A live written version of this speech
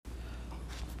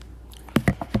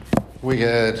We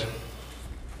had,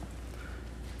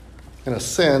 in a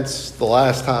sense, the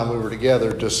last time we were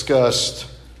together, discussed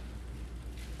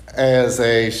as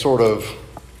a sort of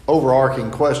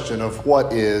overarching question of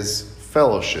what is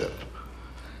fellowship.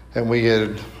 And we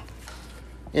had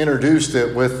introduced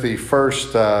it with the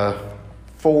first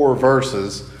 4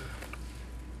 verses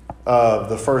of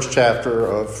the first chapter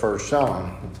of 1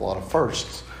 John. It's a lot of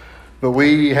firsts. But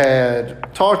we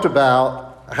had talked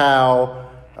about how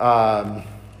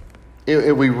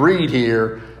we read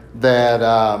here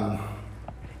that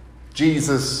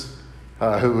Jesus,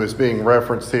 who is being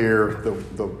referenced here,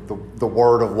 the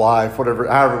word of life, however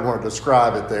you want to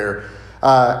describe it there,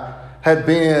 had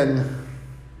been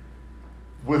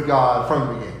with God from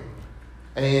the beginning.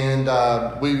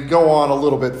 And we go on a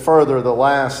little bit further.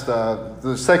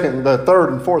 The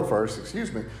third and fourth verse,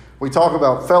 we talk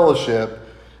about fellowship,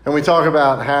 and we talk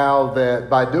about how that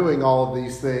by doing all of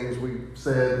these things, we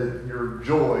said that your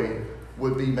joy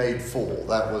would be made full.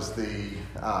 That was the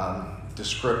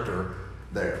descriptor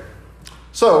there.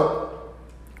 So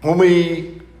when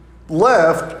we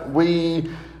left,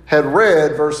 we had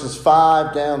read verses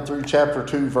 5 down through chapter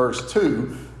 2, verse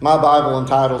 2. My Bible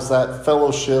entitles that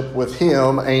Fellowship with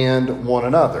Him and One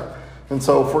Another. And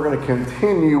so if we're going to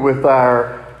continue with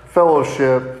our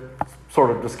fellowship sort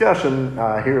of discussion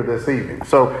here this evening.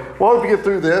 So we'll get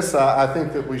through this. I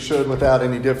think that we should without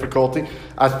any difficulty.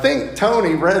 I think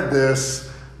Tony read this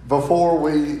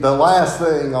before the last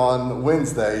thing on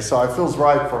Wednesday, so it feels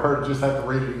right for her to just have to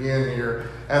read it again here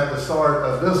at the start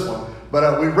of this one.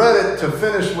 But we read it to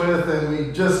finish with, and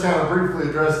we just kind of briefly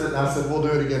addressed it, and I said, we'll do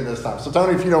it again this time. So,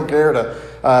 Tony, if you don't care, to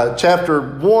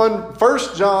chapter 1, 1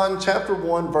 John chapter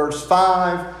 1, verse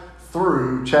 5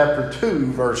 through chapter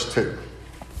 2, verse 2.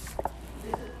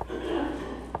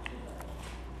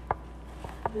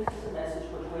 This is a message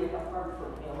which we have heard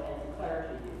from Him and declare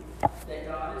to you, that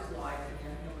God is light and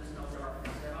in Him is no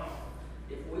darkness at all.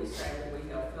 If we say that we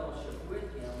have fellowship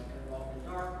with Him and walk in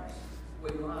darkness, we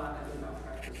lie and do not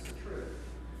practice the truth.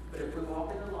 But if we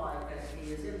walk in the light as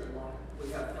He is in the light, we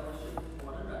have fellowship with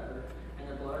one another, and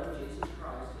the blood of Jesus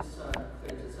Christ, His Son,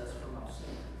 cleanses us from all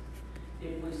sin.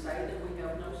 If we say that we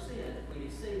have no sin, we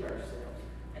deceive ourselves,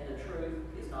 and the truth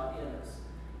is not in us.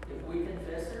 If we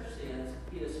confess our sins,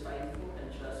 He is faithful and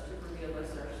just to forgive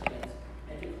us our sins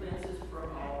and to cleanse us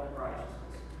from all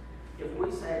unrighteousness. If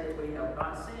we say that we have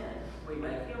not sinned, we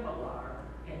make Him a liar,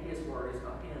 and His word is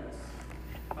not in us.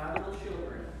 My little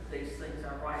children, these things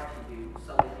I write to you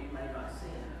so that you may not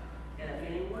sin. And if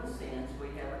anyone sins, we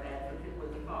have an advocate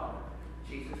with the Father,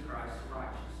 Jesus Christ the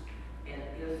righteous. And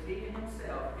if He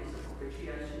Himself is a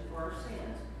propitiation for our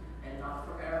sins, and not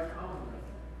for ours only,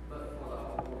 but for the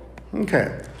whole world.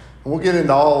 Okay. We'll get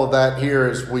into all of that here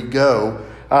as we go.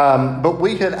 But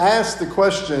we had asked the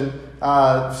question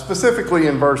specifically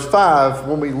in verse 5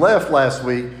 when we left last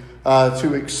week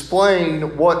to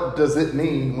explain what does it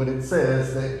mean when it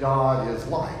says that God is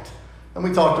light. And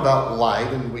we talked about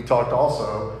light, and we talked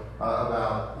also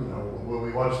about, when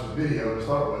we watched the video to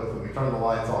start with, and we turn the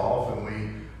lights off, and we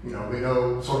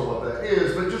know sort of what that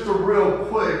is. But just a real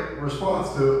quick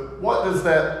response to it, what does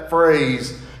that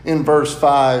phrase in verse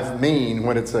 5 mean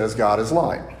when it says God is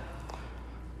light?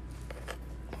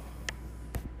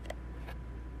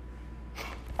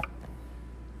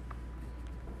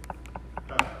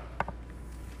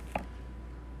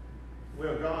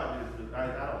 Well, God is, I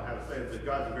don't know how to say it, but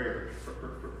God's a very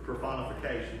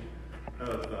personification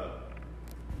of,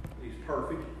 He's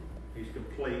perfect, He's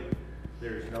complete,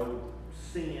 there's no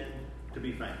sin to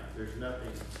be found. There's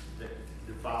nothing that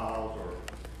defiles or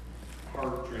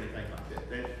hurts or anything like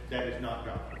that. That is not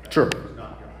God. Sure. That is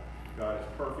not God. God is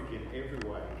perfect in every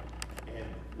way. And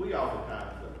we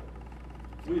oftentimes,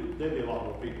 there'd be a lot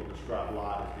more people describe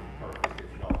light as being perfect as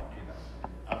dark,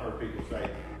 I've heard people say,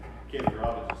 Kevin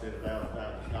Robinson said 1,000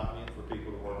 times, it's not meant for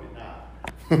people to work at night.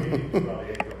 You can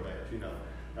probably echo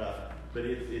that, but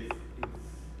it's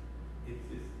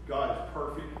God is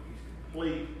perfect, He's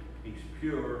complete, He's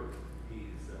pure,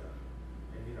 He's,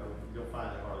 and you'll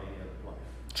find it hardly any other place.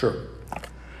 Sure.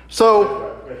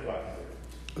 So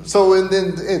and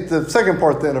then the second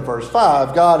part then of verse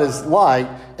 5, God is light,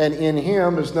 and in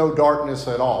Him is no darkness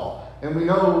at all. And we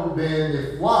know then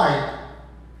if light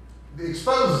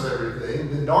exposes everything,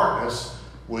 then darkness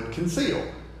would conceal.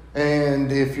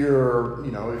 And if you're,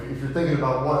 if you're thinking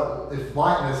about if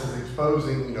lightness is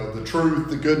exposing, the truth,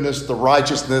 the goodness, the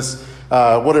righteousness,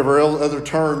 whatever other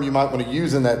term you might want to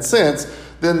use in that sense,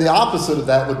 then the opposite of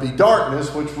that would be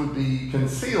darkness, which would be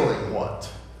concealing what?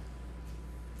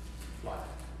 Light.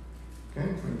 Okay,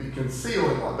 it would be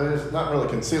concealing light, but it's not really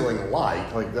concealing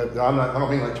light. Like that, I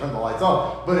don't mean like turn the lights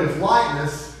off. But if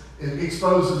lightness it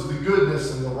exposes the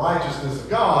goodness and the righteousness of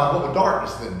God, what would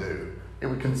darkness then do? It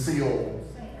would conceal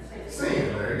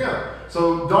sin. There you go.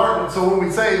 So darkness. So when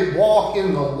we say walk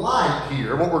in the light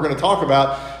here, what we're going to talk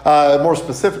about more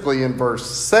specifically in verse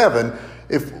 7,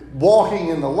 if walking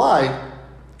in the light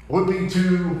would be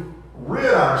to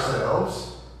rid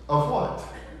ourselves of what?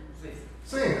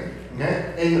 Sin.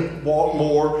 Okay? And walk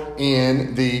more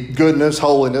in the goodness,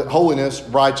 holiness,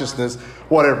 righteousness,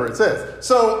 whatever it says.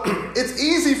 So it's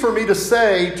easy for me to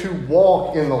say to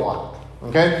walk in the light.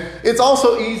 Okay? It's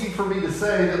also easy for me to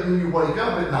say that when you wake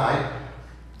up at night,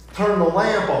 turn the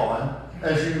lamp on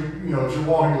as you're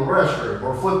walking to the restroom,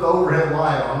 or flip the overhead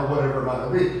light on, or whatever it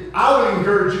might be. I would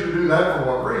encourage you to do that for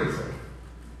what reason?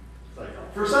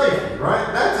 For safety,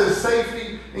 right? That's a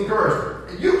safety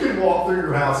encouragement. You can walk through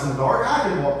your house in the dark. I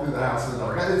can walk through the house in the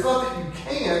dark. It's not that you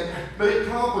can't, but it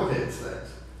complicates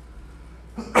things.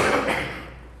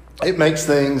 It makes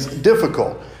things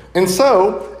difficult. And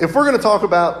so, if we're going to talk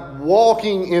about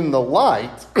walking in the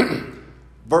light,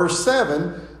 verse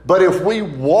 7, but if we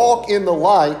walk in the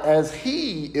light as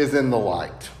he is in the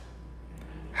light,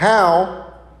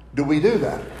 how do we do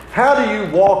that? How do you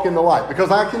walk in the light? Because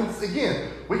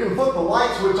we can flip the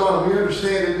light switch on and we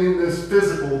understand it in this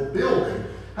physical building.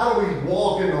 How do we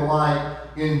walk in the light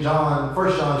in 1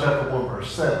 John chapter 1,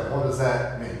 verse 7? What does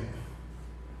that mean?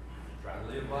 Try to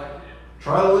live like it.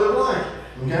 Try to live like it.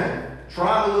 Okay?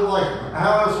 Try to live like it.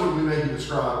 How else would we maybe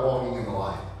describe walking in the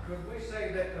light? Could we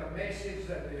say that the message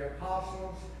that the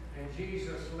apostles and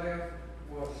Jesus left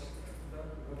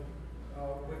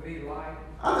would be light?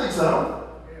 I think so.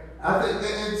 Yeah. I think,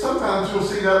 and sometimes you'll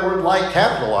see that word light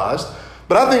capitalized.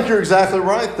 But I think you're exactly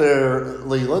right there,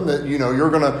 Leland, that you're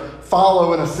going to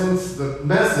follow, in a sense, the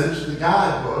message, the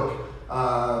guidebook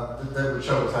that would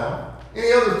show us how.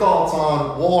 Any other thoughts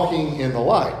on walking in the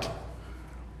light?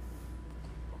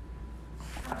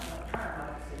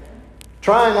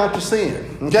 Trying not to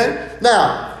sin. Okay?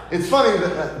 Now, it's funny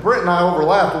that Brent and I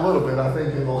overlapped a little bit, I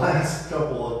think, in the last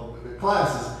couple of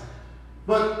classes.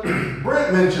 But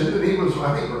Brent mentioned, and Brent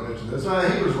mentioned this,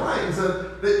 he was right. He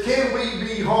said that can we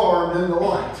be harmed in the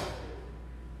light?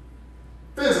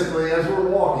 Physically, as we're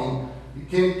walking,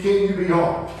 can you be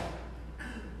harmed?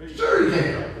 Sure you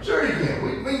can. Sure you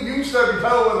can. You can stub your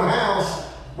toe in the house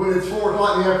when it's 4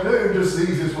 o'clock in the afternoon just as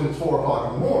easy as when it's 4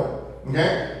 o'clock in the morning.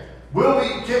 Okay?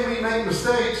 Can we make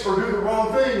mistakes or do the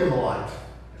wrong thing in the light?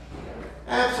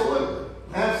 Absolutely.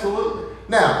 Absolutely.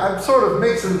 Now, I'm sort of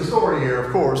mixing the story here,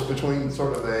 of course, between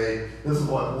sort of this is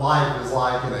what life is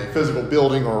like in a physical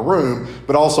building or a room,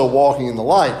 but also walking in the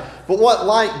light. But what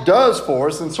light does for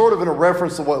us, and sort of in a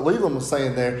reference to what Leland was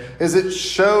saying there, is it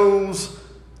shows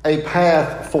a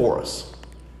path for us.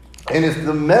 And if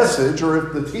the message or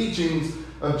if the teachings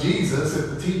of Jesus, if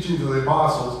the teachings of the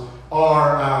apostles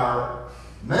are our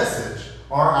message,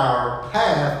 are our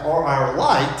path, or our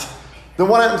light, then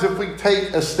what happens if we take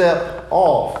a step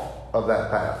off of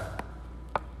that path?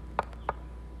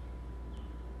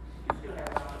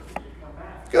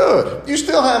 Good. You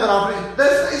still have an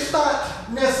opportunity. It's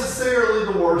not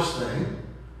necessarily the worst thing,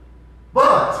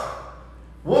 but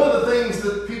one of the things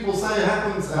that people say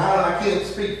happens, and I can't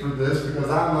speak for this because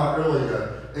I'm not really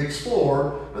an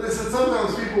explorer, but they said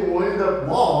sometimes people will end up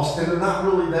lost and they're not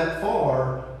really that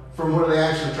far from where they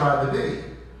actually tried to be.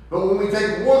 But when we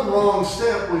take one wrong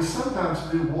step, we sometimes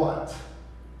do what?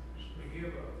 We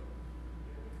give up.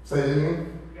 Say it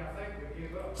again. Yeah, I think we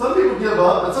give up. Some people give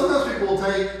up, but sometimes people will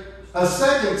take a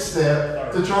second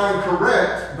step to try and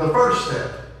correct the first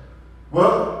step.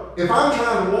 Well, if I'm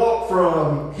trying to walk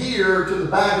from here to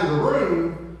the back of the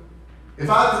room, if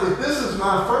this is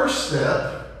my first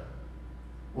step,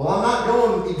 well, I'm not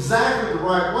going exactly the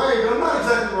right way, but I'm not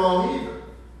exactly wrong either.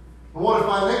 But what if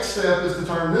my next step is to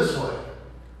turn this way?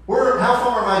 How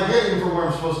far am I getting from where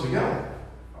I'm supposed to be going?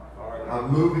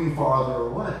 I'm moving farther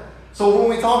away. So when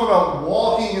we talk about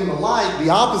walking in the light, the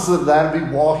opposite of that would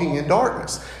be walking in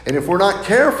darkness. And if we're not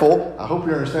careful, I hope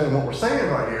you're understanding what we're saying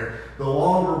right here, the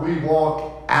longer we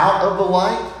walk out of the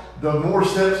light, the more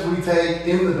steps we take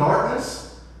in the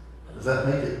darkness. Does that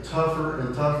make it tougher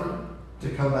and tougher to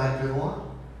come back to the light?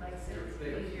 Makes it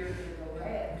easier to go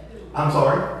back, too. I'm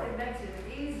sorry? It makes it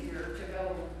easier to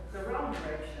go the wrong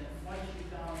direction. Once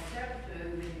you've gone step 2,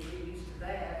 then you get used to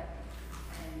that,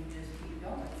 and you just keep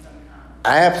going sometimes.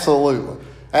 Absolutely.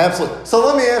 Absolutely. So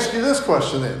let me ask you this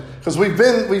question then, because we've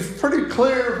pretty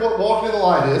clear what walking in the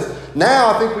light is.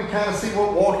 Now I think we kind of see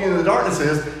what walking in the darkness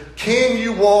is. Can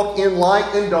you walk in light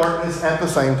and darkness at the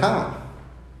same time?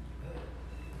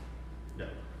 No.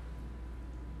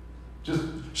 Just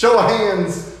show of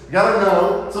hands. You got to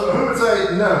know. So who would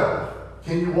say no?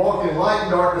 Can you walk in light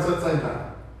and darkness at the same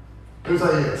time? Who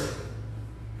say yes?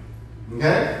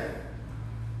 Okay?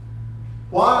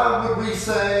 Why would we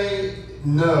say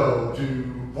no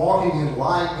to walking in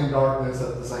light and darkness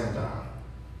at the same time?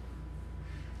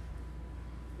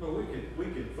 Well, we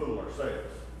can fool ourselves.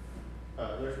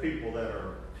 There's people that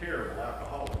are terrible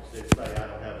alcoholics that say, I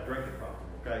don't have a drinking problem,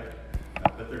 okay?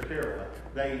 But they're terrible.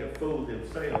 They have fooled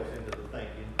themselves into the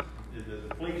thinking.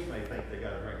 The police may think they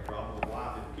got a drinking problem. The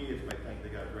wife and kids may think they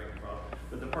got a drinking problem.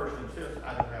 But the person themselves,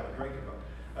 I don't have a drinking problem.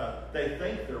 They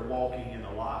think they're walking in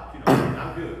the light. You know,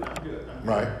 I'm good.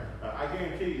 Right. I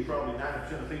guarantee you probably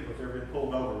 90% of people that's ever been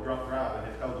pulled over drunk driving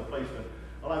have told the policeman,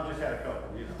 well, I've just had a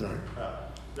couple, you know. Right.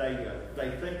 They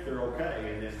think they're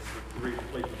okay, and then the reason the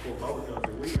policeman pulled them over because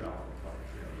they're weed all the place.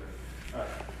 You know.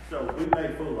 So we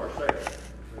may fool ourselves,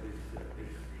 but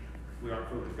we aren't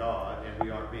fooling God, and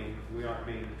we aren't being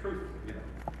truthful, you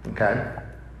know. Okay.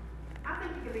 I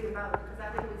think it could be both, because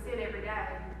I think we sin every day.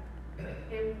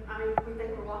 And, I mean, we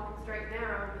think we're walking straight and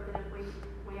narrow, but then if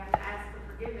we have to ask for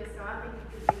forgiveness, so I think it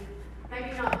could be,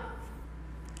 maybe not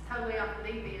totally off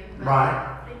the deep end, but Right.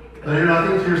 I think it could But be. I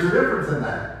think here's the difference in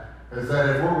that, is that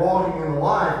if we're walking in the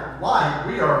light,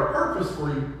 we are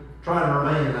purposefully trying to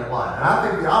remain in that light. And I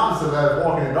think the opposite of that is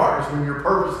walking in darkness, when you're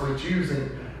purposely choosing,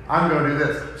 I'm going to do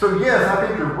this. So yes, I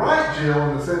think you're right, Jill,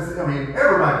 in the sense that, I mean,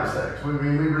 everybody mistakes. We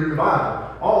read the Bible.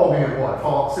 All men what?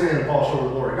 Sin and fall short of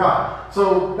the glory of God.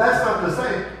 So that's not the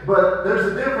same. But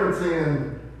there's a difference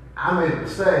in, I made a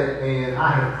mistake and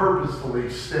I have purposefully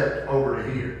stepped over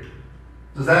to here.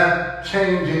 Does that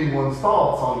change anyone's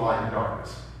thoughts on light and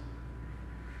darkness?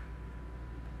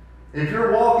 If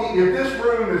you're walking, if this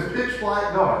room is pitch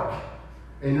black dark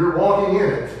and you're walking in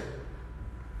it,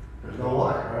 there's no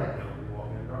light, right?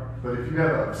 But if you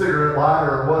have a cigarette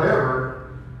lighter or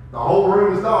whatever, the whole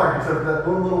room is dark except for that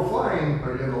one little flame.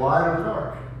 Are you in the light or the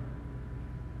dark?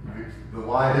 The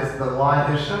light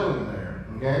has shown there.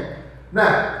 Okay?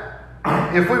 Now,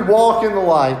 if we walk in the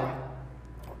light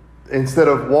instead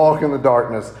of walk in the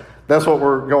darkness, that's what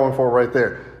we're going for right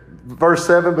there. Verse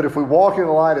 7, but if we walk in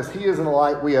the light as he is in the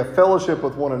light, we have fellowship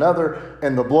with one another,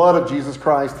 and the blood of Jesus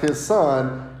Christ, his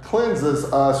Son, cleanses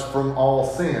us from all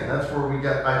sin. That's where we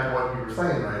get back to what you were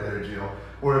saying right there, Jill,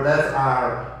 where that's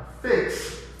our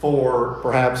fix for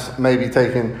perhaps maybe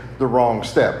taking the wrong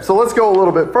step. So let's go a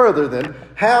little bit further then.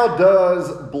 How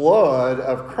does blood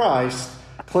of Christ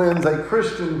cleanse a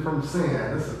Christian from sin?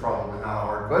 This is probably not a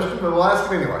hard question, but we'll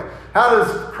ask it anyway. How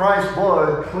does Christ's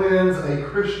blood cleanse a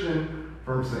Christian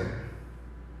from sin?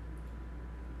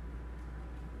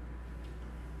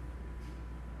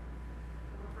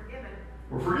 We're forgiven.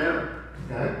 We're forgiven.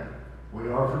 Okay? We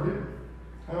are forgiven.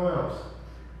 How else?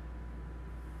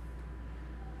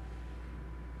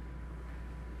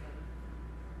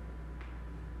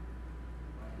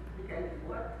 He gave his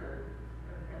blood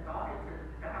and body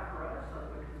to die for us so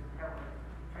we can have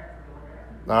a chance to go to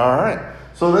heaven. All right.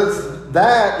 So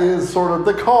that is sort of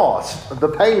the cost, the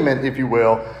payment, if you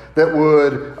will, that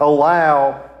would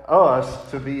allow us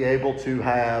to be able to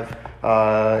have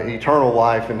eternal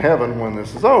life in heaven when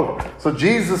this is over. So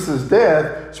Jesus'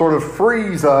 death sort of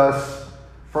frees us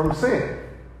from sin.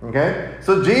 Okay?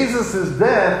 So Jesus'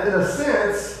 death, in a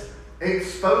sense,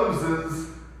 exposes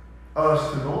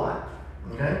us to the light.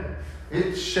 Okay?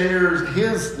 It shares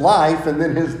his life, and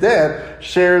then his death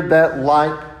shared that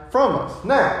light from us.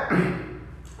 Now,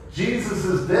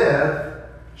 Jesus' death,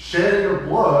 shedding of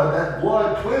blood, that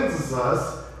blood cleanses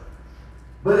us,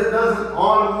 but it doesn't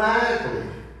automatically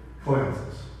cleanse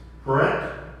us.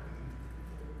 Correct?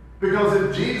 Because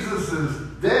if Jesus'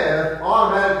 death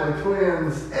automatically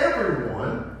cleansed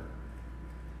everyone,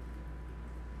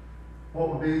 what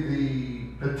would be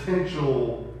the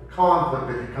potential conflict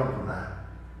that could come from that?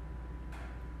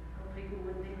 Well, people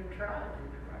wouldn't even try to do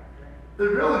the right thing.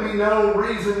 There'd really be no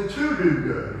reason to do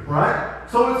good, right?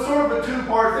 So it's sort of a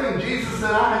two-part thing. Jesus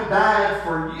said, I have died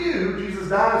for you. Jesus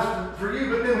dies for you,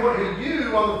 but then what do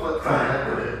you on the flip side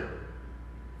have to do?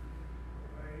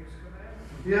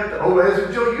 You have to,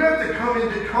 Joe, you have to come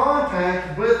into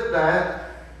contact with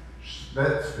that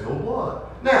spilled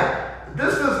blood. Now,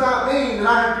 this does not mean that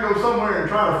I have to go somewhere and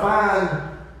try to find,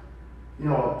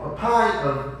 a pint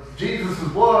of Jesus'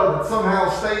 blood that somehow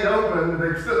stayed open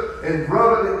and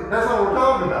rub it. That's not what we're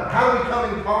talking about. How do we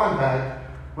come in contact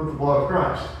with the blood of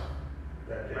Christ?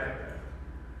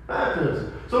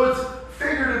 Baptism. So it's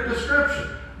figurative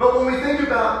description. But when we think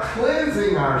about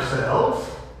cleansing ourselves,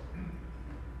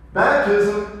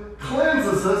 baptism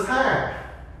cleanses us how?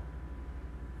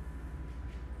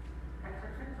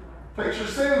 Takes your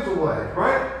sins away,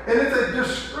 right? And it's a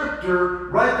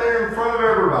descriptor right there in front of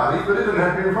everybody, but it doesn't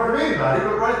have to be in front of anybody,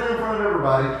 but right there in front of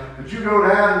everybody, that you go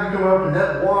down and you come up and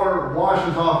that water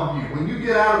washes off of you. When you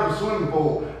get out of the swimming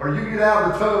pool, or you get out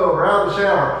of the tub, or out of the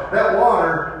shower, that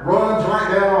water runs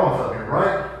right down off of you,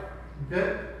 right?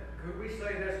 Okay? Could we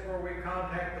say that's where we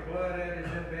contact the blood at, is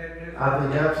in baptism? I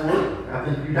think absolutely. I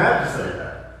think you'd have to say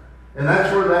that. And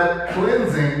that's where that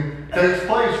cleansing takes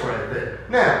place right there.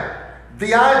 Now,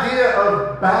 the idea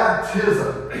of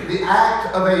baptism, the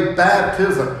act of a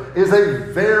baptism, is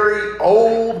a very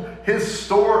old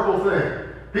historical thing.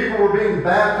 People were being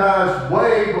baptized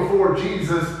way before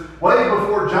Jesus, way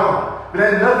before John. It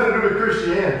had nothing to do with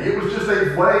Christianity. It was just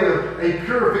a way of a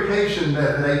purification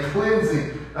method, a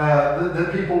cleansing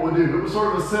that people would do. It was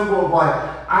sort of a symbol of like,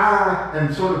 I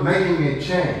am sort of making a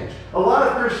change. A lot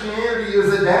of Christianity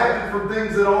is adapted from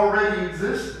things that already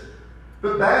existed.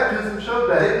 But baptism showed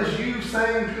that. It was you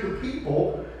saying to the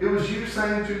people, it was you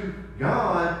saying to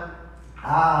God,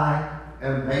 I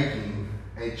am making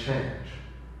a change.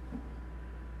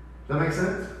 Does that make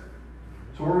sense?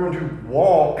 So we're going to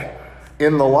walk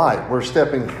in the light. We're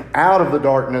stepping out of the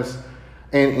darkness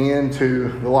and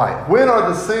into the light. When are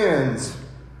the sins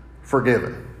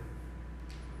forgiven?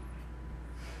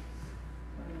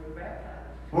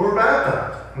 When we're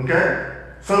baptized. Okay?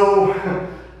 So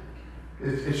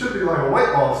it should be like a weight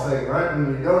loss thing, right?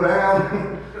 When you go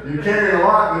down, you carry a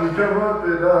lot. When you come up,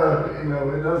 it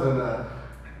doesn't.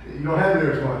 You don't have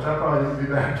near as much. I probably need to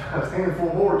be baptized a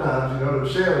handful more times,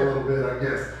 to shed a little bit, I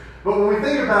guess. But when we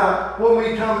think about when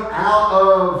we come out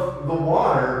of the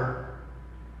water,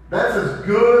 that's as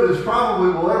good as probably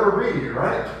will ever be,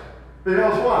 right?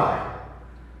 Because why?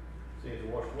 Sins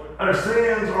are washed away. Our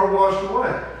sins are washed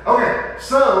away. Okay,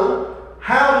 so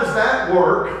how does that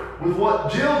work with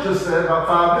what Jill just said about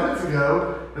 5 minutes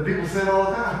ago, that people sin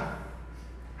all the time?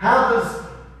 How does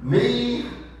me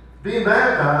being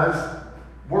baptized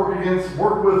work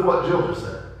with what Jill just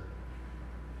said?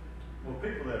 Well,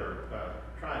 people that are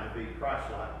trying to be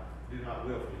Christ-like do not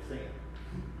willfully sin.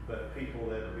 But people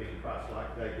that are being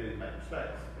Christ-like, they do make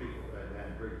mistakes. People,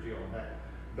 and agree with Jill on that.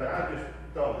 But I just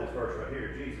thought of this verse right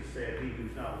here. Jesus said, he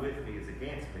who's not with me is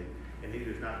against me, and he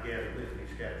who's not gathered with me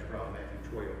scatters abroad. Matthew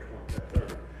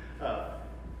 12:20-30.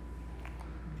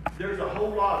 There's a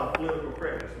whole lot of political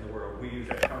correctness in the world. We use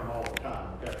that term all the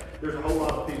time. Okay? There's a whole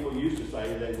lot of people used to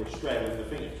say they were straddling the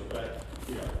fence. Okay,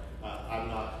 I'm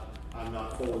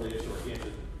not for this or against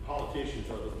it. Politicians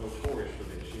are the notorious for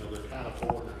this. They're kind of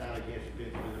for it, they're kind of against it,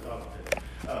 depending on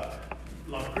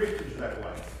the lot of Christians that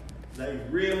way. They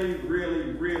really,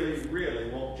 really, really, really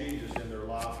want Jesus in their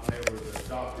life whenever the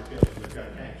doctor tells them they've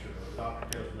got cancer, or the doctor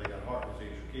tells them they've got heart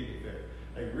disease or kidney failure.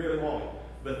 They really want it.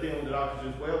 But then when the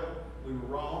doctor says, well, we were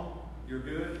wrong, you're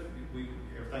good,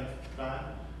 everything's fine,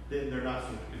 then they're not so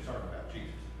concerned about Jesus.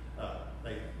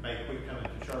 They may quit coming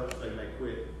to church, they may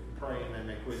quit praying, they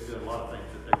may quit doing a lot of things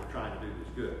that they were trying to do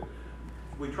that's good.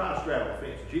 We try to straddle the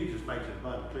fence. Jesus makes it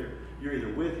abundantly clear. You're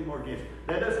either with him or against him.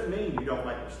 That doesn't mean you don't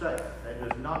make mistakes. That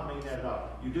does not mean that at all.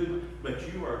 You do, but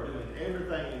you are doing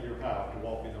everything in your power to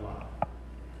walk in the light.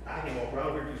 I can walk right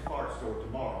over to this parts store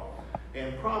tomorrow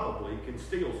and probably can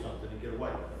steal something and get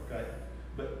away with it, okay?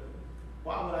 But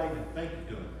why would I even think of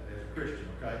doing that as a Christian,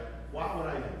 okay? Why would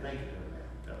I even think of doing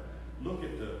that? Look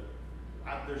at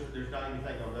there's not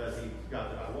anything on that he's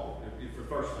got that I want. It's the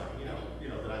first thing,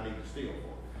 that I need to steal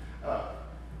for.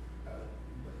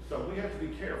 So we have to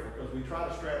be careful because we try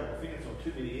to straddle the fence on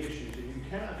too many issues, and you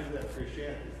cannot do that in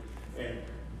Christianity. And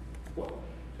what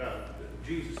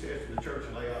Jesus says to the church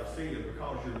in Laodicea,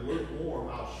 because you're lukewarm,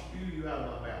 I'll spew you out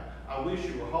of my mouth. I wish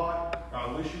you were hot, or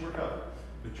I wish you were covered,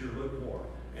 but you're lukewarm.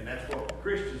 And that's what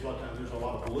Christians, a lot of times, there's a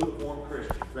lot of lukewarm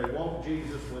Christians. They want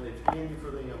Jesus when it's convenient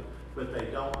for them, but they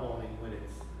don't want him when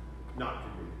it's not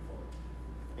convenient for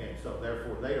them. And so,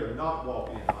 therefore, they are not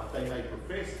walking in light. They may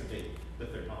profess to be,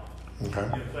 but they're not. Okay. You know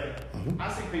what I'm saying? Mm-hmm.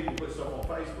 I see people put stuff on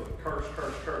Facebook,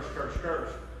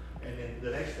 curse, and then the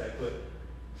next day put,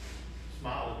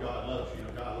 smile as God loves you,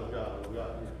 God loves God, love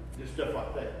God, just stuff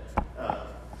like that.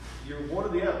 You're one or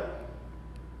the other.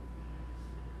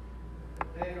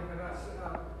 Daniel,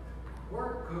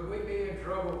 could we be in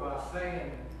trouble by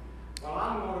saying, well,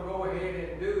 I'm going to go ahead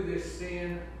and do this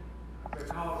sin because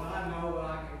I know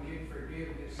I can get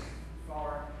forgiveness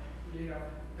for,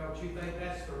 don't you think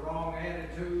that's the wrong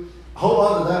attitude? Hold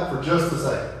on to that for just a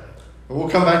second. We'll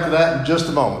come back to that in just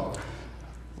a moment.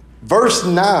 Verse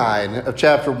 9 of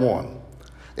chapter 1.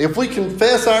 If we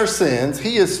confess our sins,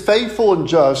 he is faithful and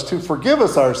just to forgive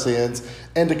us our sins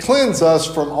and to cleanse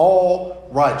us from all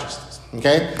righteousness.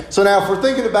 Okay? So now if we're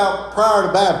thinking about prior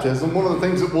to baptism, one of the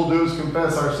things that we'll do is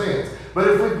confess our sins. But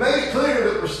if we've made it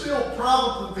clear that we're still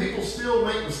probably, people still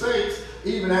make mistakes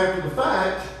even after the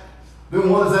fact, then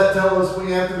what does that tell us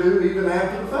we have to do even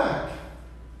after the fact?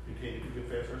 Continue to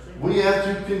confess our sins. We have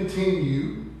to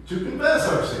continue to confess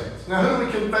our sins. Now, who do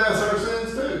we confess our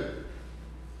sins to?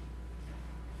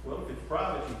 Well, if it's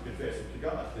private, you confess it to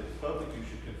God. If it's public, you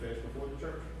should confess before the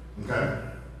church. Okay.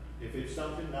 If it's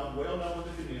something not well known in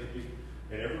the community,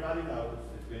 and everybody knows,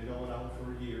 it's been going on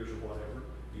for years or whatever,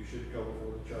 you should go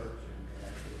before the church and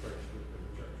ask for the prayers of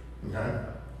the church. Okay.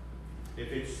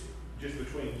 If it's just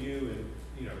between you and,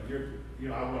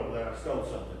 I went over there, I stole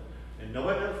something, and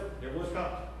nobody knows it, there was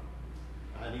conflict.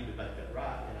 I need to make that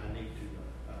right, and I need to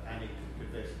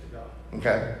confess it to God.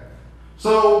 Okay.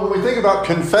 So when we think about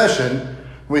confession,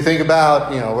 we think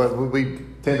about, we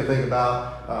tend to think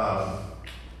about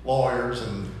lawyers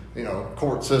and,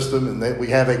 court system, and that we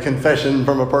have a confession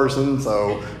from a person,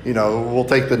 so, we'll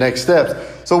take the next steps.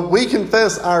 So we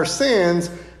confess our sins.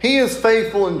 He is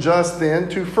faithful and just then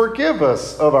to forgive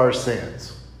us of our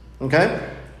sins. Okay?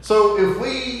 So if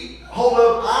we hold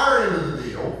up our end of the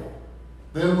deal,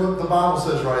 then what the Bible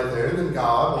says right there, then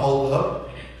God will hold up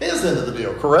his end of the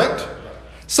deal, correct?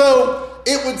 So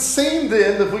it would seem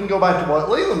then, if we can go back to what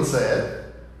Leland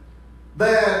said,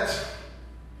 that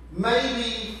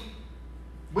maybe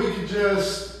we could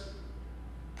just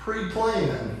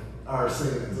pre-plan our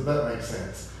sins, if that makes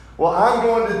sense. Well, I'm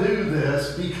going to do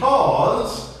this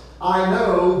because I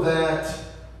know that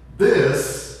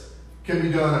this can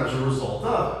be done as a result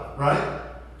of it, right?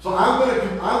 So I'm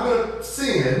going to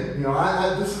sin.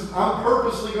 I'm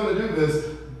purposely going to do this,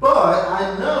 but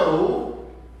I know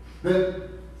that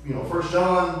 1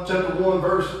 John chapter 1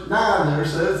 verse 9 there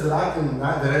says that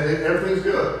everything's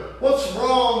good. What's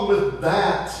wrong with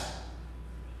that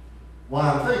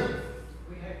line of thinking?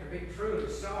 We have to be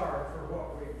truly sorry for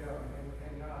what we've done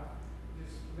and not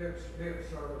just lip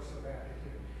service about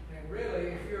it. And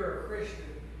really, if you're a Christian,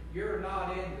 you're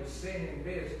not in the sinning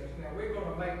business. Now, we're going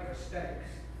to make mistakes,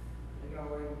 and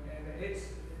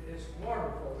it's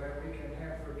wonderful that we can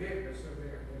have forgiveness of them,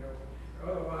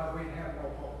 Otherwise, we'd have no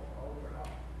hope.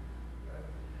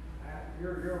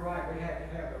 You're right. We have to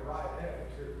have the right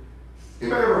attitude.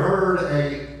 You've ever heard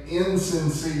an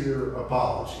insincere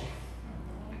apology?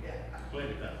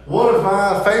 One of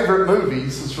my favorite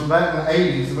movies is from back in the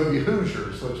 80s, the movie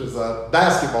Hoosiers, which is a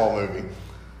basketball movie.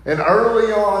 And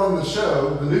early on in the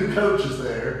show, the new coach is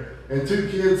there, and two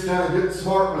kids kind of get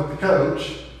smart with the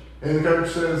coach. And the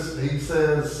coach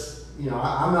says,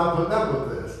 I'm not putting up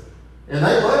with this. And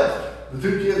they left. The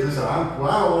two kids, they said, I don't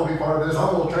want to be part of this.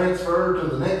 I'm going to transfer to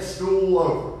the next school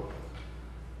over.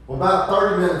 Well, about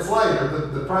 30 minutes later,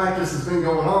 the practice has been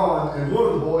going on, and one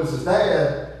of the boys, his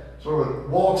dad, sort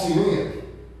of walks him in.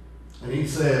 And he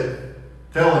said,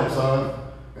 tell him, son.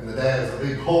 And the dad is a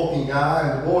big hulking guy,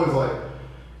 and the boy's like,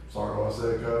 sorry what I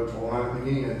said, coach, won't happen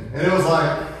again. And it was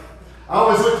like, I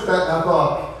always looked at that and I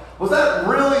thought, was that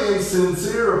really a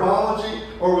sincere apology?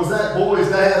 Or was that boy's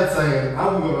dad saying,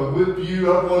 I'm going to whip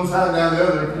you up one side and down the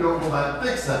other if you don't go back and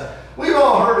fix that? We've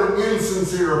all heard an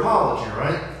insincere apology,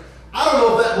 right? I don't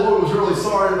know if that boy was really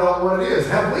sorry about what it is.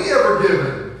 Have we ever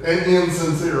given an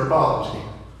insincere apology?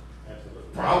 Absolutely.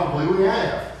 Probably we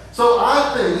have. So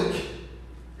I think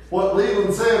what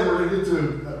Leland said, we'll get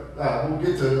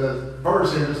to a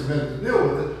verse here in just a minute to deal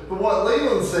with it, but what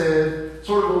Leland said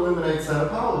sort of eliminates that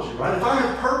apology, right? If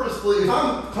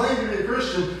I'm claiming to be a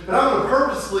Christian, but I'm going to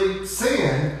purposely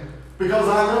sin because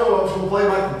I know I'm going to play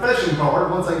my confession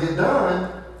card once I get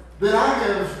done, then I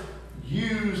have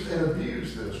used and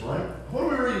abused this, right? What do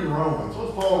we read in Romans?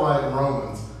 What's Paul write in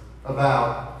Romans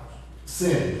about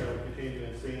sin? Shall we continue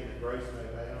in sin that grace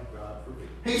may abound? God forbid.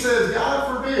 He says,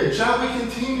 God forbid, shall we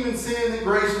continue in sin that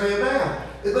grace may abound?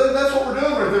 That's what we're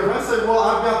doing right there. If I say, well,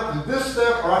 I've got this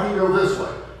step or I can go this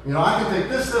way. I can take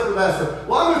this step or that step.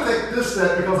 Well, I'm going to take this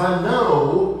step because I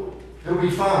know it'll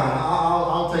be fine.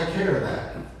 I'll take care of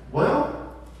that.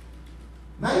 Well,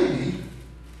 maybe.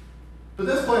 But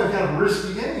that's playing kind of a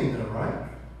risky game though, right?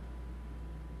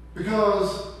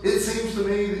 Because it seems to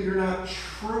me that you're not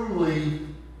truly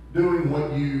doing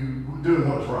what's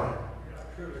right. You're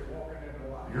not truly walking in the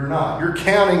light. You're not. You're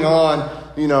counting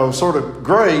on, sort of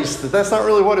grace that's not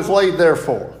really what it's laid there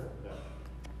for.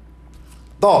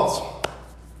 Thoughts?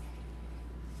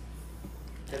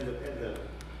 And the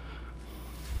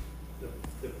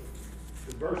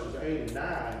verses 8 and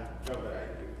 9 talk about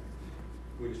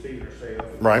we deceive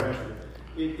ourselves. Right.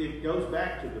 It goes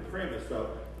back to the premise, though.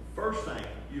 First thing,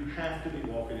 you have to be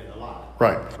walking in the light.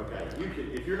 Right. Okay.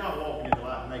 If you're not walking in the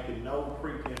light, making no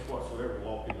pretense whatsoever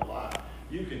walking in the light,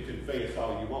 You can confess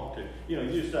all you want to. You know,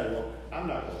 you just say, well, I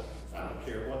don't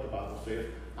care what the Bible says.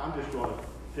 I'm just going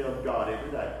to tell God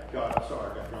every day, God, I'm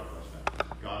sorry I got drunk last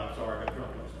night. God, I'm sorry I got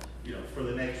drunk last night. You know, for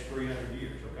the next 300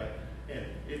 years, okay? And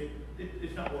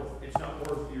it's not worth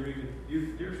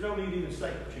there's no need to even say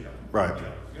it, you know. Right.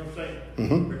 You know what I'm saying?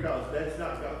 Mm-hmm. Because that's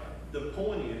not God. The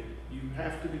point is, you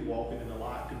have to be walking in the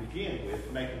light to begin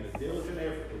with, making the diligent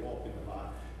effort to walk in the light.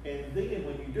 And then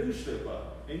when you do slip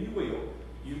up, and you will,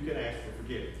 you can ask for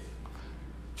forgiveness.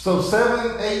 So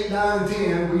 7, 8, 9, and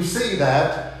 10, we see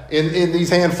that in these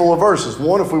handful of verses.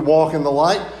 1, if we walk in the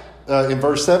light, in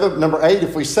verse 7. Number 8,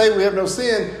 if we say we have no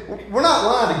sin, we're not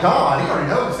lying to God. He already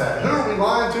knows that. Who are we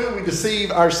lying to? We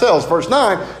deceive ourselves. Verse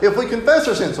 9, if we confess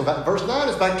our sins. So verse 9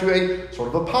 is back to a sort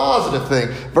of a positive thing.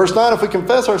 Verse 9, if we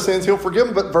confess our sins, he'll forgive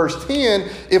them. But verse 10,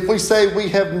 if we say we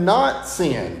have not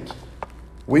sinned,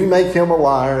 we make him a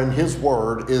liar and his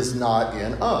word is not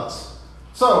in us.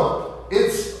 So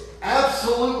it's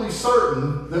absolutely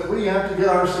certain that we have to get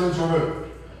our sins removed.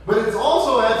 But it's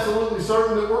also absolutely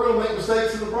certain that we're going to make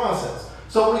mistakes in the process.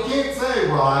 So we can't say,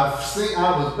 well, I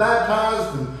was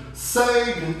baptized and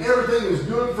saved and everything is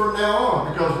good from now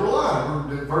on, because we're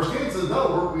lying. Verse 10 says,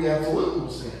 no, we absolutely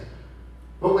will sin.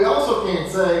 But we also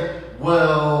can't say,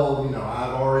 well, you know,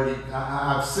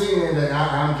 I've sinned and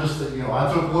I'm just, you know,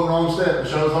 I took one wrong step and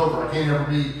show's over. I can't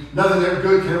ever nothing ever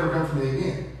good can ever come from me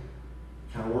again.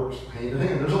 Kind of works hand in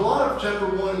hand. There's a lot of chapter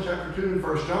 1 and chapter 2 in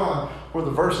 1 John where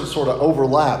the verses sort of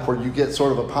overlap, where you get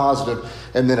sort of a positive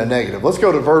and then a negative. Let's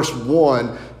go to verse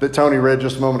 1 that Tony read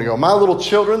just a moment ago. My little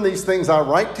children, these things I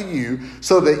write to you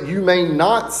so that you may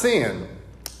not sin.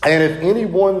 And if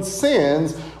anyone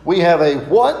sins, we have a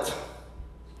what?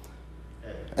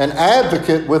 An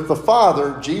advocate with the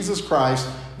Father, Jesus Christ,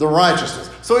 the righteousness.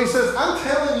 So he says, I'm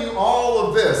telling you all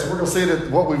of this. And we're going to see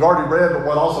that what we've already read, but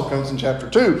what also comes in chapter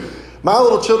 2. My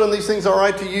little children, these things I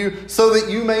write to you so that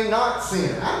you may not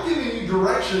sin. I'm giving you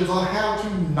directions on how to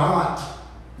not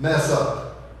mess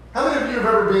up. How many of you have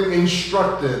ever been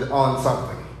instructed on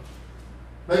something?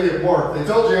 Maybe at work. They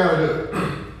told you how to do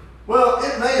it. Well,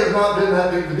 it may have not been that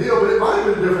big of a deal, but it might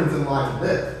have been a difference in life and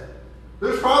death.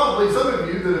 There's probably some of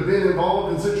you that have been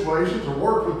involved in situations or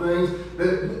worked with things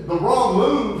that the wrong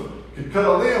move could cut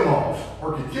a limb off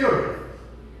or could kill you.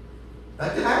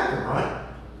 That can happen, right?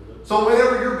 So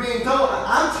whenever you're being told,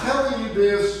 I'm telling you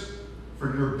this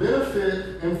for your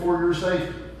benefit and for your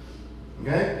safety.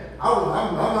 Okay?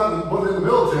 I'm not in the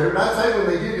military, but I'd say when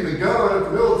they give you the gun at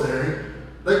the military,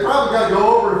 they probably got to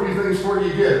go over a few things before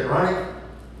you get it, right?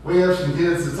 We have some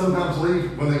kids that sometimes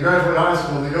leave when they graduate high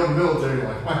school and they go to the military, and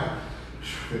they're like, wow,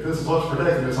 if this is what's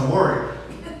protecting us, I'm worried.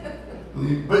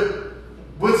 But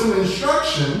with some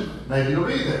instruction, maybe it'll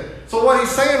be there. So what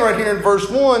he's saying right here in verse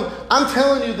 1, I'm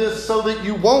telling you this so that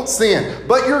you won't sin.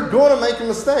 But you're going to make a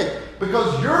mistake.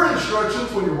 Because your instructions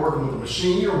when you're working with a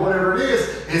machine or whatever it is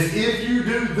if you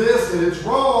do this and it's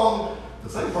wrong, the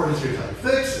second part is here to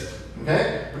fix it.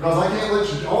 Okay? Because I can't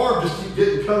let your arm just keep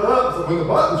getting cut up so when the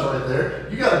button's right there.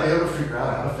 You got to be able to figure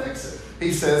out how to fix it.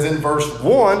 He says in verse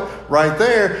 1 right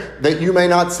there that you may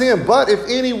not sin. But if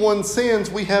anyone sins,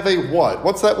 we have a what?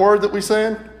 What's that word that we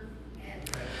said?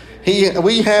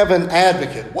 We have an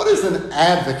advocate. What is an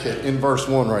advocate in verse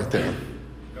 1 right there?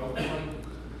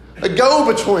 A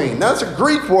go-between. That's a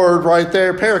Greek word right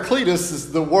there. Parakletos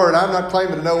is the word. I'm not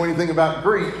claiming to know anything about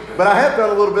Greek, but I have done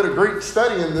a little bit of Greek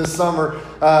studying this summer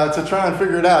to try and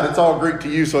figure it out. It's all Greek to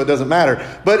you, so it doesn't matter.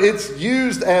 But it's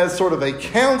used as sort of a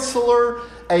counselor,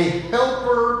 a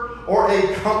helper, or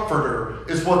a comforter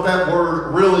is what that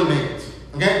word really means.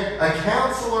 Okay? A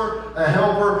counselor, a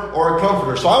helper, or a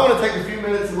comforter. So I want to take a few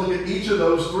minutes and look at each of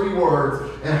those three words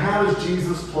and how does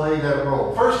Jesus play that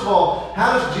role. First of all,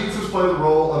 how does Jesus play the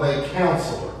role of a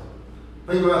counselor?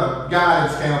 Think about a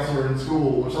guidance counselor in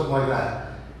school or something like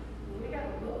that. We got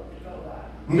a book to go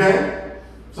by. Okay?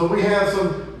 So we have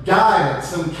some guidance,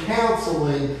 some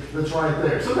counseling that's right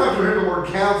there. Sometimes we hear the word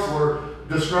counselor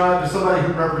described as somebody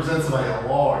who represents somebody, a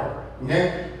lawyer.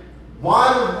 Okay?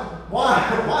 Why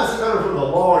is it better for the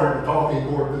lawyer to talk in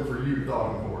court than for you to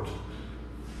talk in court?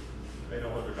 They know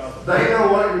what they're talking about. They know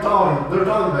what they're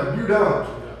talking about. You don't.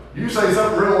 You say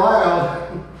something real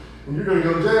loud, and you're going to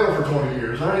go to jail for 20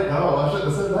 years, right? No, I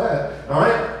shouldn't have said that. All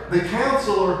right? The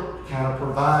counselor kind of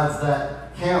provides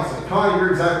that counseling. Connie,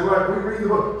 you're exactly right. We read the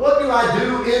book. What do I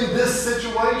do in this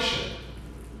situation?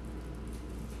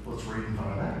 Let's read and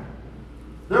find out.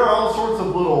 There are all sorts of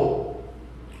little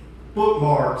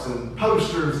bookmarks and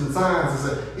posters and signs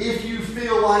that say, if you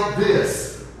feel like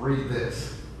this, read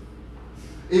this.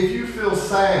 If you feel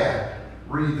sad,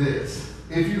 read this.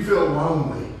 If you feel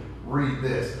lonely, read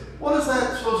this. What is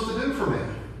that supposed to do for me?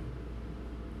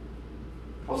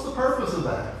 What's the purpose of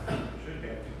that? Should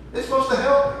have. It's supposed to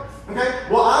help me. Okay?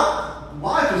 Well,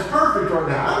 life is perfect right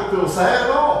now. I don't feel sad at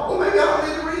all. Well, maybe I don't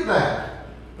need to read that.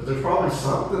 But there's probably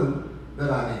something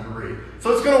that I need to read.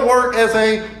 So it's going to work as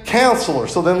a counselor.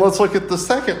 So then let's look at the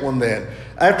second one then.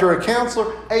 After a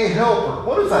counselor, a helper.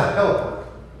 What is a helper?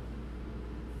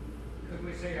 Could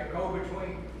we say a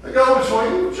go-between? A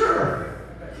go-between? Sure.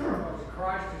 Because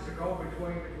Christ is a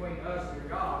go-between us and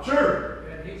God. Sure.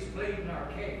 And he's pleading our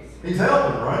case. He's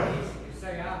helping, right? He's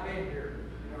saying, I've been here.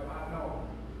 I know.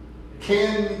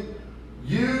 Can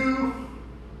you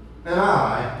and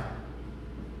I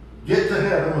get to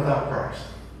heaven without Christ?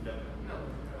 No.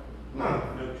 No.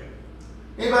 No chance.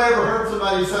 Anybody ever heard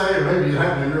somebody say, or maybe it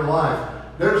happened in your life,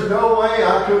 there's no way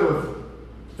I could have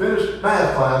finished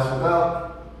math class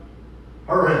without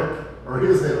her help or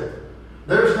his help.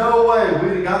 There's no way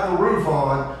we'd have got the roof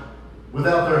on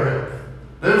without their help.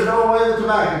 There's no way the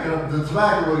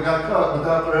tobacco would have got cut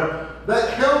without their help.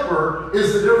 That helper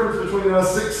is the difference between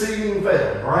us succeeding and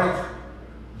failing, right?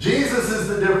 Jesus is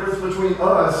the difference between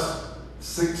us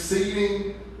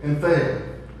succeeding and failing.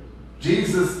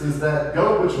 Jesus is that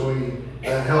go-between,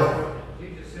 that helper.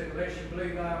 Jesus said, unless you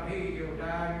believe I'm he, you'll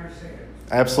die in your sins.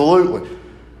 Absolutely.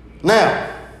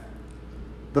 Now,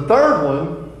 the third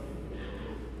one,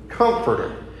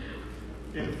 comforter.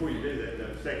 And before you do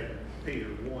that, 2 Peter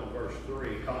 1, verse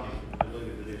 3, Connie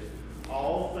alluded to this.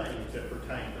 All things that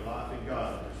pertain to life and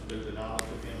godliness through the knowledge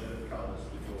of him that has called us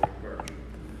to glory and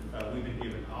virtue. We've been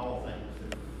given all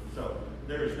things. So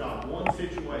there is not one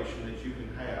situation that you can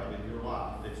have in your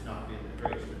life that's not been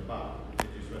addressed in the Bible. It's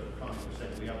just what Connie was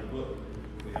saying. We have the book.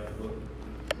 We have the book.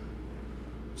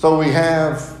 So we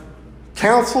have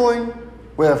counseling,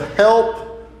 we have help,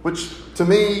 which to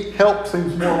me, help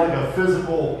seems more like a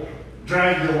physical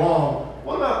drag you along.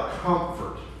 What about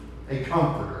comfort? A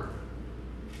comforter.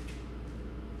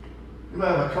 You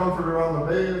have a comforter on the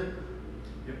bed?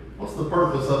 Yep. What's the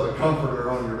purpose of a comforter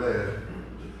on your bed?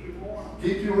 Keep you warm.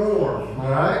 Keep you warm,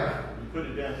 all right? You put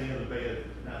it down the end of the bed,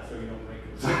 not so you don't make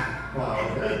it. Wow,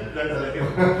 okay. That's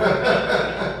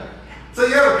the So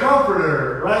you have a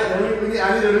comforter, right? I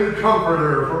need a new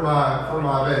comforter for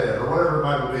my bed, or whatever it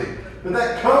might be. But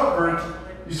that comfort,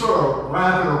 you sort of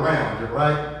wrap it around it,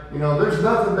 right? You know, there's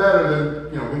nothing better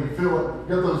than, when you feel it,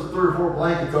 get those 3 or 4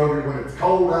 blankets over you when it's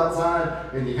cold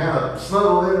outside, and you kind of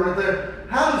snuggle in right there.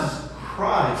 How does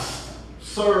Christ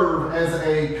serve as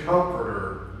a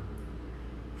comforter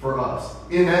for us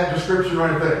in that description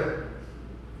right there?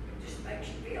 It just makes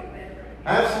you feel better.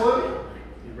 Absolutely.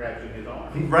 He wraps you in his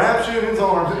arms. He wraps you in his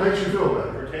arms. It makes you feel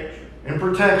better. Protection. And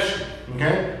protection.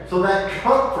 Okay? So that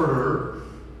comforter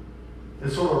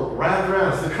is sort of wrapped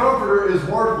around us. The comforter is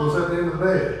worthless at the end of the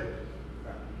bed.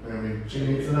 I mean, she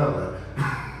needs to know that.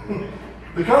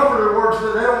 The comforter works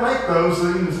that they don't make those so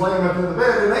you can just lay them up in the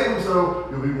bed. They make them so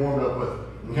you'll be warmed up with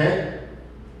them. Okay?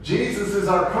 Jesus is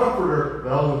our comforter,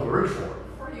 but only if we reach for it.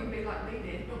 Or you can be like me,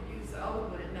 Dad, don't use the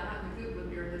old one at night and the good one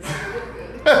during the day to look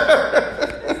good.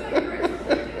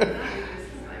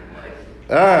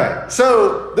 All right.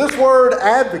 So this word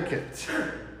advocate,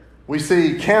 we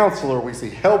see counselor, we see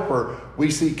helper, we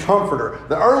see comforter.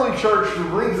 The early church, the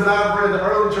things that I've read, the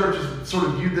early churches sort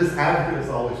of viewed this advocate as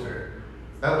the Holy Spirit.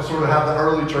 That was sort of how the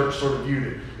early church sort of viewed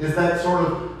it. Is that sort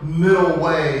of middle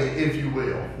way, if you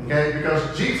will. Okay?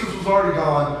 Because Jesus was already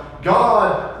gone.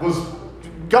 God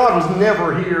was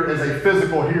never here as a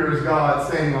physical, here as God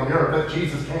standing on the earth. That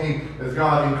Jesus came as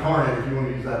God incarnate, if you want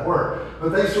to use that word. But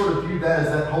they sort of viewed that as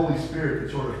that Holy Spirit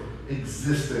that sort of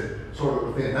existed sort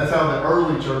of within. That's how the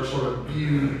early church sort of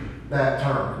viewed that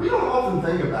term. We don't often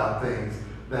think about things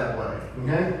that way.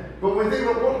 Okay? But when we think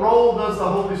about what role does the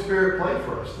Holy Spirit play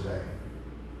for us today?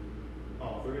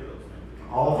 All 3 of those things.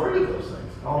 All 3 of those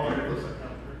things. All 3 of those things.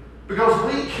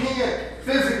 Because we can't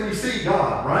physically see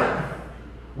God, right?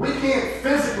 We can't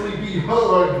physically be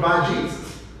hugged by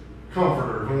Jesus.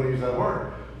 Comforter, if we want to use that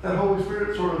word. That Holy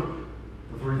Spirit sort of,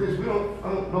 the 3 things. I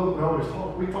don't know that we always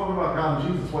talk. We talk about God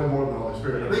and Jesus way more than the Holy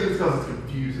Spirit. I think it's because it's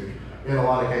confusing in a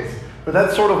lot of cases. But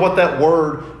that's sort of what that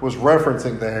word was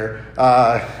referencing there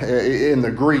in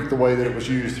the Greek, the way that it was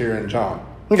used here in John.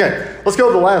 Okay, let's go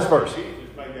to the last verse.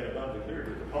 Jesus made that abundantly clear to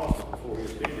the apostles before he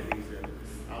ascended. He said,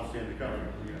 I'll send the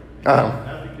comforter.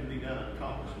 Nothing can be done and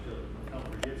accomplished until the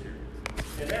comforter gets here.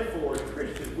 And therefore, as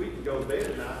Christians, we can go to bed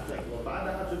at night and think, well, if I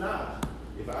die tonight,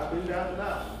 if I do die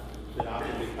tonight, then I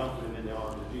can be comforted in the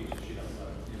arms of Jesus.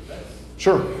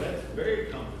 Sure. That's very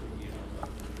comforting.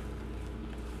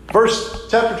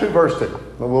 Chapter 2, verse 2.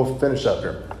 And we'll finish up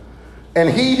here. And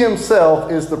he himself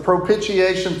is the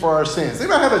propitiation for our sins.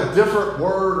 Anybody have a different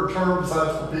word or term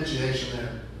besides propitiation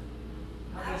there?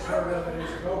 I just heard of it as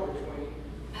a go-between.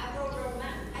 I wrote on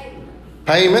mine.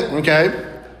 Payment, okay.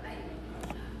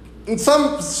 In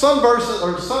some verses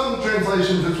or some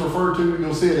translations it's referred to,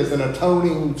 you'll see it as an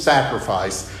atoning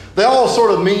sacrifice. They all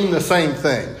sort of mean the same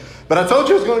thing. But I told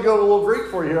you I was going to go a little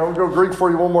Greek for you here. I'm going to go Greek for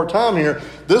you one more time here.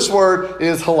 This word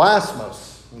is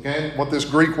hilasmos, okay, what this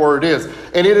Greek word is.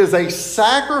 And it is a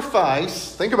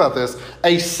sacrifice, think about this,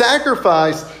 a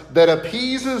sacrifice that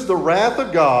appeases the wrath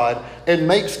of God and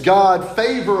makes God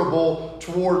favorable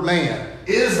toward man.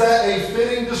 Is that a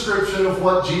fitting description of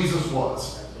what Jesus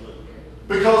was?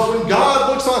 Because when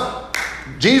God looks on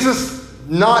Jesus,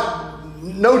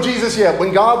 no Jesus yet.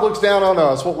 When God looks down on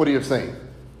us, what would he have seen?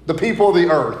 The people of the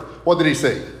earth. What did he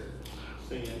see?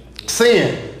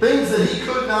 Sin. Things that he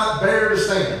could not bear to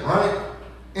stand, right?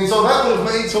 And so that would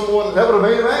have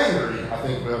made him angry. I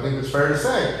think it's fair to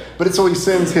say. But so he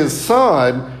sends his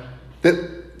son.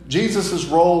 That Jesus'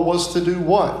 role was to do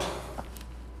what?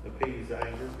 Appease the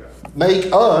anger of God. Make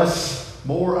us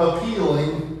more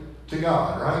appealing to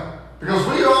God, right? Because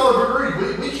we all have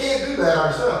agreed we can't do that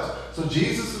ourselves. So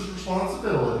Jesus'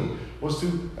 responsibility was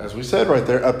to, as we said right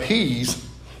there, appease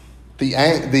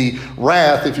the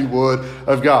wrath, if you would,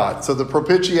 of God. So the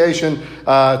propitiation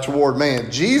toward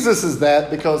man. Jesus is that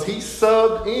because he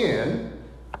subbed in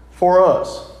for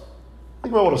us.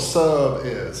 Think about what a sub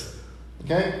is.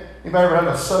 Okay? Anybody ever had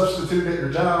a substitute at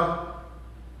your job?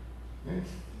 Okay?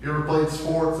 You ever played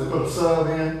sports? They put a sub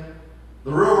in.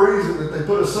 The real reason that they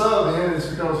put a sub in is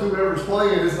because whoever's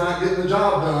playing is not getting the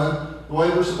job done the way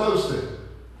they're supposed to.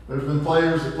 There's been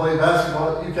players that play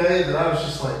basketball at UK that I was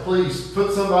just like, please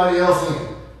put somebody else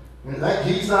in.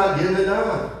 He's not getting it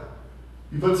done.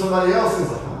 You put somebody else in,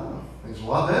 it's like, oh, things are a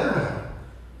lot better now.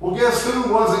 Well, guess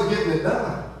who wasn't getting it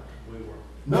done? We were.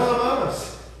 None of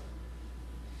us.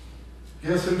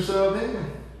 Guess who subbed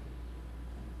in?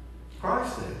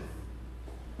 Christ did.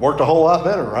 Worked a whole lot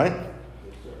better, right?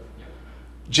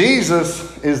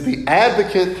 Jesus is the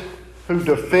advocate who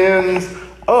defends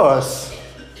us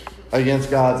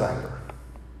against God's anger.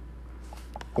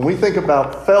 When we think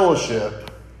about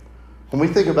fellowship, when we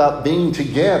think about being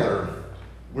together,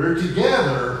 we're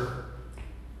together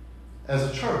as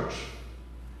a church.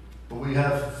 But we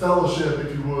have fellowship,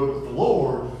 if you would, with the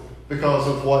Lord because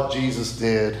of what Jesus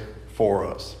did for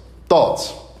us.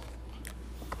 Thoughts?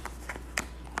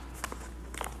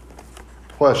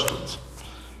 Questions?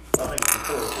 I think it's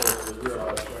important for us to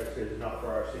realize, like I said, it's not for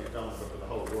our sins only, but for the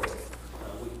whole world.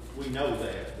 We know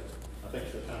that, but I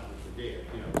think sometimes we forget.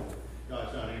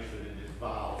 God's not interested in this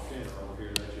vile sinner over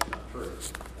here. That's just not true.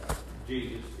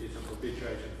 Jesus is a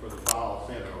propitiation for the vile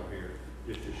sinner over here,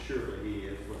 just as surely he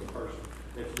is for the person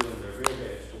that's doing their very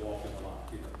best to walk in the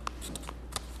light.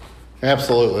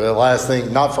 Absolutely. The last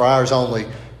thing, not for ours only,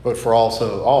 but for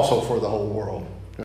also for the whole world.